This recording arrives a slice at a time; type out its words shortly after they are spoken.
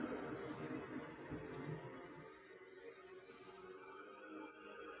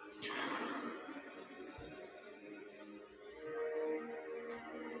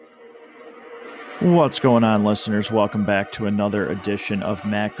What's going on, listeners? Welcome back to another edition of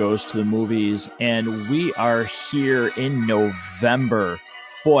Matt Goes to the Movies. And we are here in November.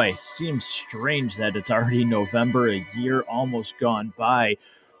 Boy, seems strange that it's already November, a year almost gone by.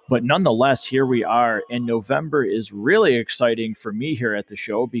 But nonetheless, here we are. And November is really exciting for me here at the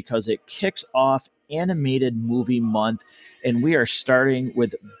show because it kicks off animated movie month. And we are starting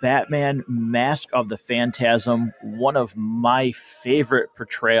with Batman Mask of the Phantasm, one of my favorite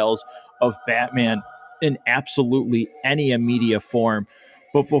portrayals of Batman in absolutely any media form.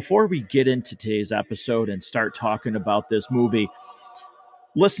 But before we get into today's episode and start talking about this movie,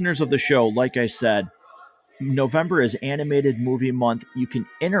 listeners of the show, like I said, November is Animated Movie Month. You can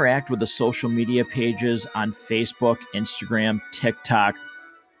interact with the social media pages on Facebook, Instagram, TikTok,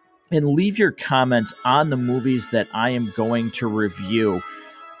 and leave your comments on the movies that I am going to review.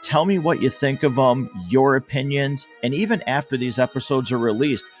 Tell me what you think of them, your opinions, and even after these episodes are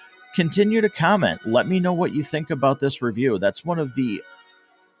released, continue to comment. Let me know what you think about this review. That's one of the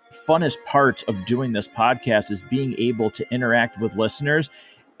funnest parts of doing this podcast is being able to interact with listeners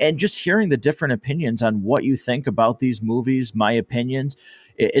and just hearing the different opinions on what you think about these movies, my opinions.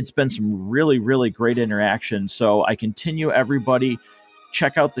 It's been some really, really great interaction. So I continue, everybody.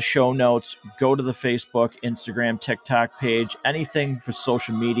 Check out the show notes, go to the Facebook, Instagram, TikTok page, anything for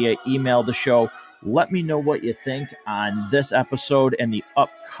social media, email the show. Let me know what you think on this episode and the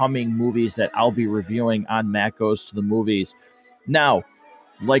upcoming movies that I'll be reviewing on Matt Goes to the Movies. Now,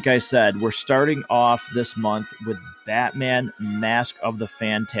 like I said, we're starting off this month with Batman Mask of the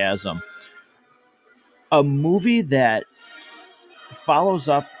Phantasm, a movie that follows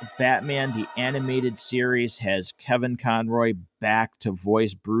up Batman, the animated series, has Kevin Conroy back to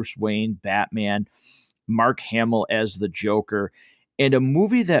voice Bruce Wayne, Batman, Mark Hamill as the Joker, and a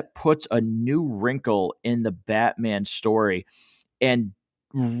movie that puts a new wrinkle in the Batman story and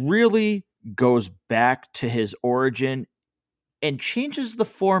really goes back to his origin and changes the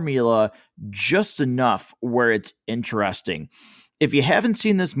formula just enough where it's interesting. If you haven't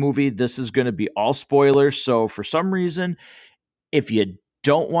seen this movie, this is going to be all spoilers. So, for some reason, if you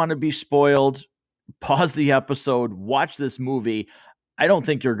don't want to be spoiled, pause the episode, watch this movie. I don't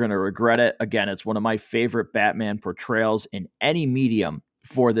think you're going to regret it. Again, it's one of my favorite Batman portrayals in any medium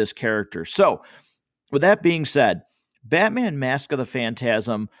for this character. So, with that being said, Batman Mask of the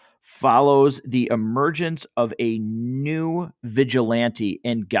Phantasm follows the emergence of a new vigilante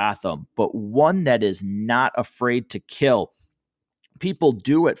in Gotham, but one that is not afraid to kill. People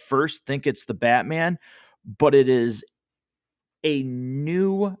do at first think it's the Batman, but it is a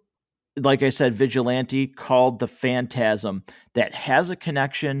new, like I said, vigilante called the Phantasm that has a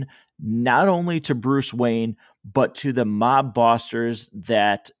connection not only to Bruce Wayne, but to the mob bosses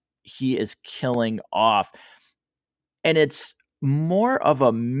that he is killing off. And it's more of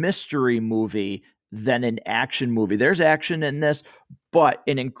a mystery movie than an action movie. There's action in this, but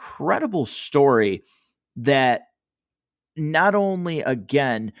an incredible story that not only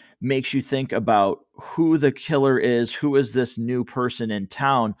again makes you think about who the killer is, who is this new person in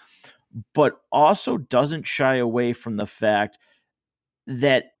town, but also doesn't shy away from the fact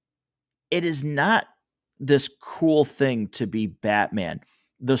that it is not this cool thing to be Batman.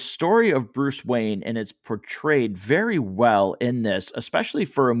 The story of Bruce Wayne, and it's portrayed very well in this, especially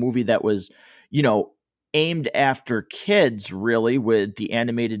for a movie that was, you know, aimed after kids, really, with the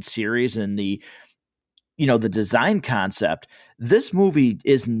animated series and the design concept. This movie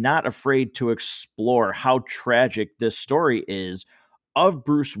is not afraid to explore how tragic this story is of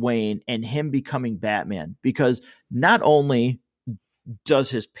Bruce Wayne and him becoming Batman, because not only does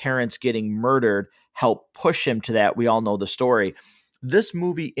his parents getting murdered help push him to that, we all know the story. This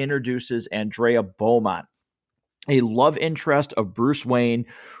movie introduces Andrea Beaumont, a love interest of Bruce Wayne,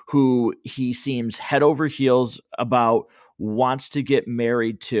 who he seems head over heels about, wants to get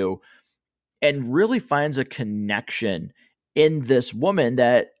married to, and really finds a connection in this woman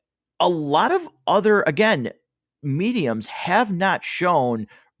that a lot of other, again, mediums have not shown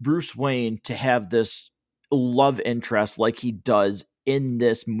Bruce Wayne to have this love interest like he does in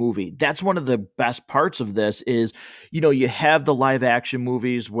this movie. That's one of the best parts of this is, you have the live action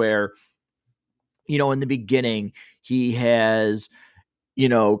movies where, in the beginning, he has,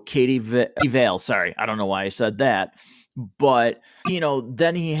 Katie Vale. Sorry, I don't know why I said that. But,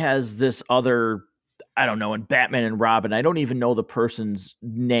 then he has this other, I don't know, in Batman and Robin. I don't even know the person's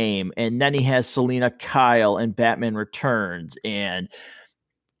name. And then he has Selena Kyle in Batman Returns. And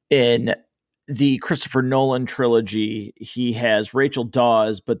in the Christopher Nolan trilogy, he has Rachel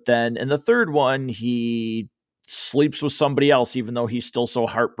Dawes. But then in the third one, he sleeps with somebody else, even though he's still so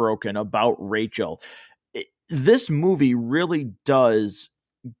heartbroken about Rachel. This movie really does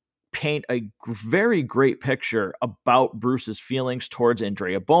paint a very great picture about Bruce's feelings towards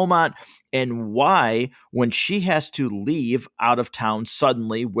Andrea Beaumont and why, when she has to leave out of town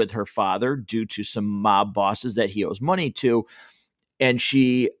suddenly with her father due to some mob bosses that he owes money to, and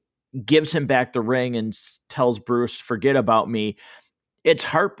she gives him back the ring and tells Bruce, "Forget about me," it's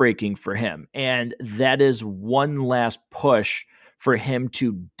heartbreaking for him. And that is one last push for him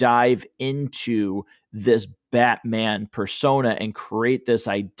to dive into this Batman persona and create this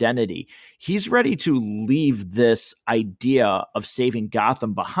identity. He's ready to leave this idea of saving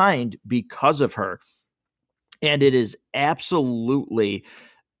Gotham behind because of her. And it is absolutely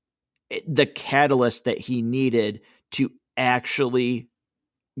the catalyst that he needed to actually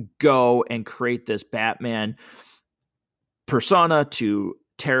go and create this Batman persona to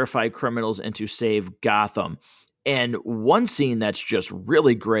terrify criminals and to save Gotham. And one scene that's just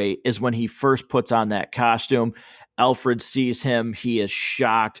really great is when he first puts on that costume. Alfred sees him. He is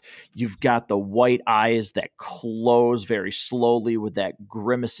shocked. You've got the white eyes that close very slowly with that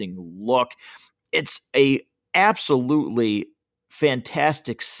grimacing look. It's a absolutely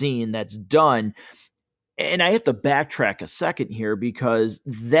fantastic scene that's done. And I have to backtrack a second here because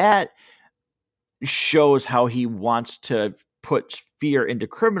that shows how he wants to put fear into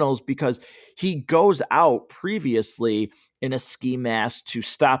criminals, because he goes out previously in a ski mask to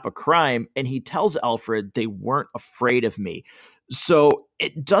stop a crime and he tells Alfred they weren't afraid of me. So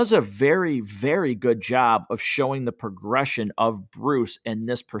it does a very, very good job of showing the progression of Bruce and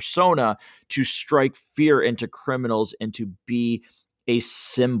this persona to strike fear into criminals and to be a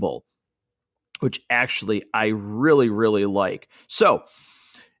symbol, which actually I really, really like. So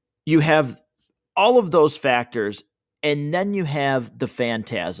you have all of those factors, and then you have the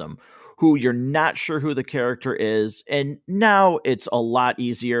Phantasm, who you're not sure who the character is. And now it's a lot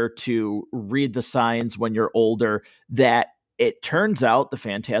easier to read the signs when you're older that it turns out the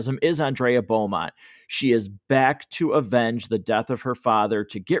Phantasm is Andrea Beaumont. She is back to avenge the death of her father,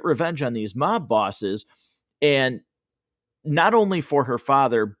 to get revenge on these mob bosses, and not only for her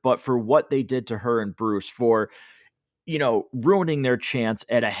father, but for what they did to her and Bruce, for, ruining their chance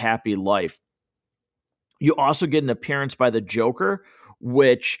at a happy life. You also get an appearance by the Joker,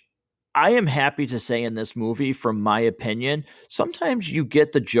 which I am happy to say in this movie, from my opinion, sometimes you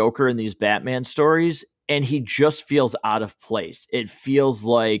get the Joker in these Batman stories and he just feels out of place. It feels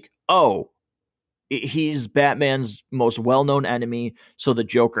like, oh, he's Batman's most well-known enemy, so the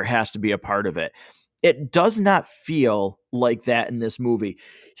Joker has to be a part of it. It does not feel like that in this movie.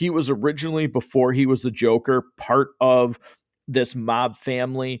 He was originally, before he was the Joker, part of this mob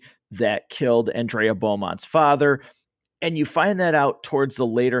family that killed Andrea Beaumont's father. And you find that out towards the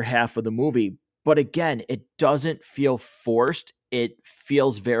later half of the movie. But again, it doesn't feel forced. It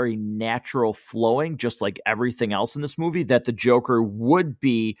feels very natural flowing, just like everything else in this movie, that the Joker would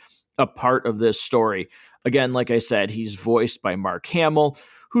be a part of this story. Again, like I said, he's voiced by Mark Hamill,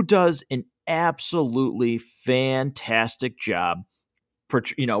 who does an absolutely fantastic job,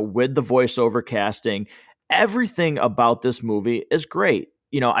 with the voiceover casting. Everything about this movie is great.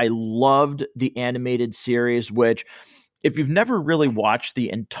 I loved the animated series, which, if you've never really watched the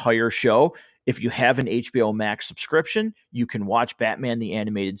entire show, if you have an HBO Max subscription, you can watch Batman the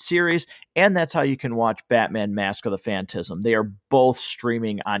Animated Series, and that's how you can watch Batman Mask of the Phantasm. They are both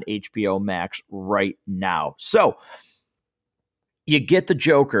streaming on HBO Max right now. So you get the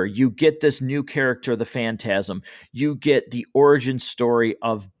Joker, you get this new character, the Phantasm, you get the origin story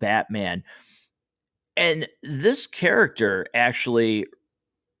of Batman. And this character, actually,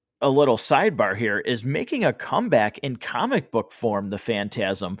 a little sidebar here, is making a comeback in comic book form, the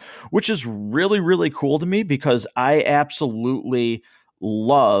Phantasm, which is really, really cool to me because I absolutely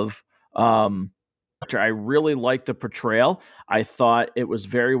love I really like the portrayal. I thought it was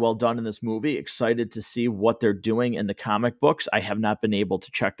very well done in this movie. Excited to see what they're doing in the comic books. I have not been able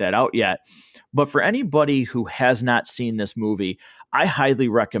to check that out yet. But for anybody who has not seen this movie, I highly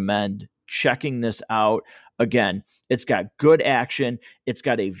recommend checking this out. Again, it's got good action. It's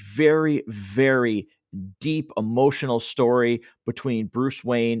got a very, very deep emotional story between Bruce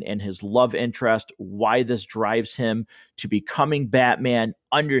Wayne and his love interest, why this drives him to becoming Batman,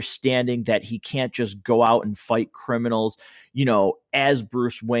 understanding that he can't just go out and fight criminals, as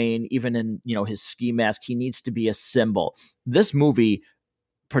Bruce Wayne, even in, his ski mask. He needs to be a symbol. This movie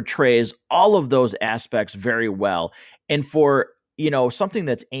portrays all of those aspects very well. And for, something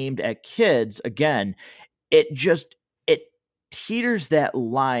that's aimed at kids, again, it teeters that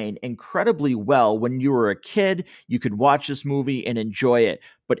line incredibly well. When you were a kid, you could watch this movie and enjoy it.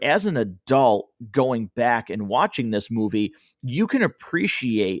 But as an adult, going back and watching this movie, you can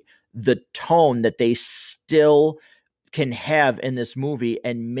appreciate the tone that they still can have in this movie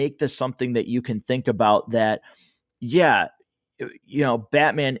and make this something that you can think about that, yeah,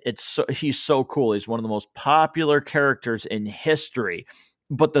 Batman, he's so cool. He's one of the most popular characters in history.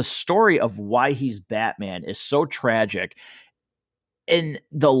 But the story of why he's Batman is so tragic, and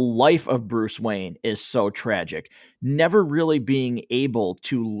the life of Bruce Wayne is so tragic. Never really being able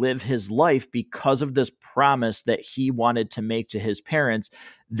to live his life because of this promise that he wanted to make to his parents,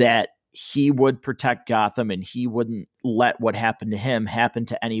 that he would protect Gotham and he wouldn't let what happened to him happen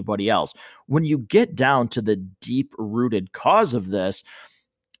to anybody else. When you get down to the deep rooted cause of this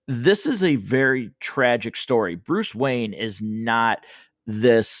is a very tragic story. Bruce Wayne is not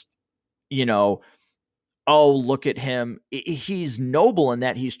this, you know, oh, look at him. He's noble in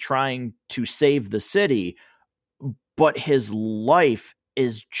that he's trying to save the city, but his life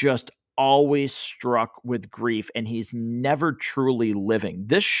is just always struck with grief and he's never truly living.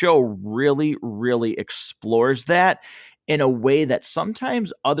 This show really, really explores that in a way that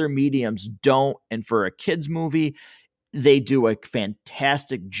sometimes other mediums don't. And for a kids' movie, they do a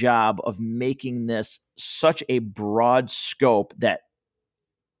fantastic job of making this such a broad scope that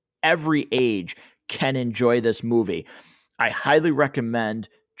every age can enjoy this movie. I highly recommend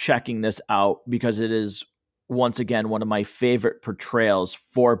checking this out because it is, once again, one of my favorite portrayals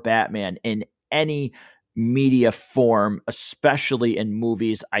for Batman in any media form, especially in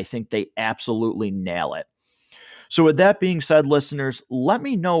movies. I think they absolutely nail it. So, with that being said, listeners, let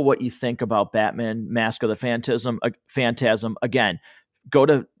me know what you think about Batman Mask of the Phantasm. Phantasm. Again, go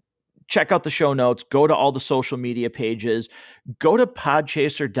to check out the show notes, go to all the social media pages, go to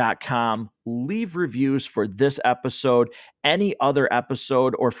podchaser.com, leave reviews for this episode, any other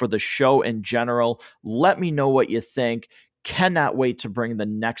episode, or for the show in general. Let me know what you think. Cannot wait to bring the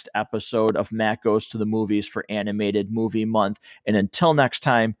next episode of Matt Goes to the Movies for Animated Movie Month. And until next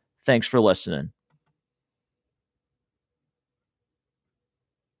time, thanks for listening.